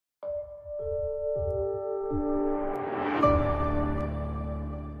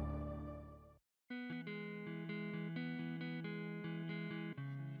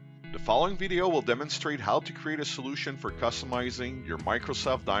following video will demonstrate how to create a solution for customizing your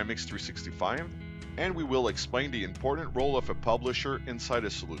Microsoft Dynamics 365, and we will explain the important role of a publisher inside a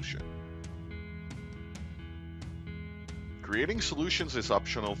solution. Creating solutions is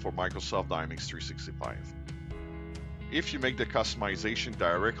optional for Microsoft Dynamics 365. If you make the customization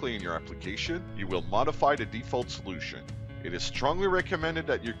directly in your application, you will modify the default solution. It is strongly recommended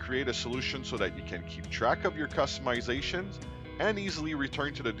that you create a solution so that you can keep track of your customizations and easily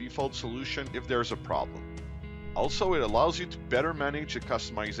return to the default solution if there's a problem. Also, it allows you to better manage the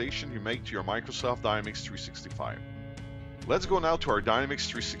customization you make to your Microsoft Dynamics 365. Let's go now to our Dynamics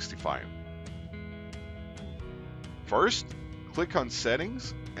 365. First, click on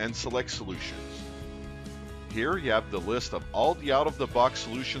Settings and select Solutions. Here you have the list of all the out-of-the-box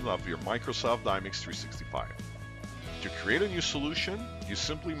solutions of your Microsoft Dynamics 365. To create a new solution, you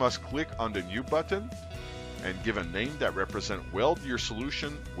simply must click on the New button and give a name that represents well your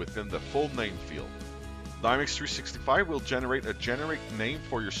solution within the full name field. Dynamics 365 will generate a generic name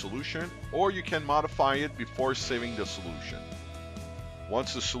for your solution, or you can modify it before saving the solution.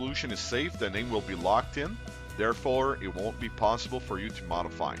 Once the solution is saved, the name will be locked in, therefore it won't be possible for you to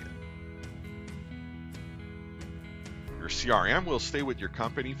modify it. Your CRM will stay with your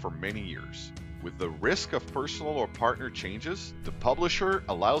company for many years. With the risk of personal or partner changes, the publisher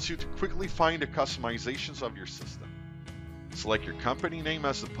allows you to quickly find the customizations of your system. Select your company name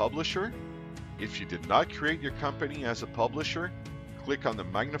as the publisher. If you did not create your company as a publisher, click on the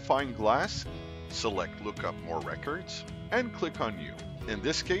magnifying glass, select Look Up More Records, and click on New. In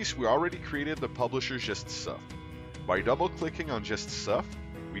this case, we already created the publisher Gestisuf. By double-clicking on Gestisuf,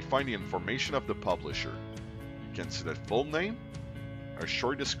 we find the information of the publisher. You can see the full name, a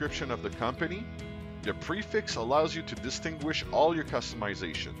short description of the company. The prefix allows you to distinguish all your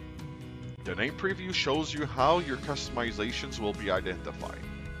customization. The name preview shows you how your customizations will be identified.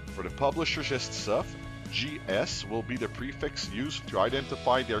 For the publisher Gestisuf, GS will be the prefix used to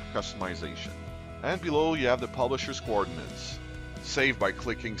identify their customization. And below you have the publisher's coordinates. Save by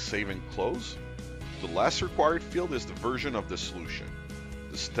clicking Save and Close. The last required field is the version of the solution.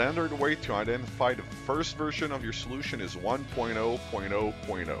 The standard way to identify the first version of your solution is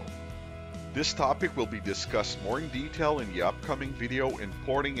 1.0.0.0. This topic will be discussed more in detail in the upcoming video,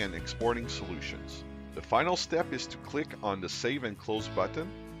 Importing and Exporting Solutions. The final step is to click on the Save and Close button,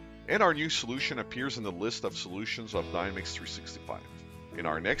 and our new solution appears in the list of solutions of Dynamics 365. In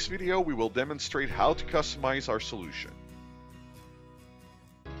our next video, we will demonstrate how to customize our solution.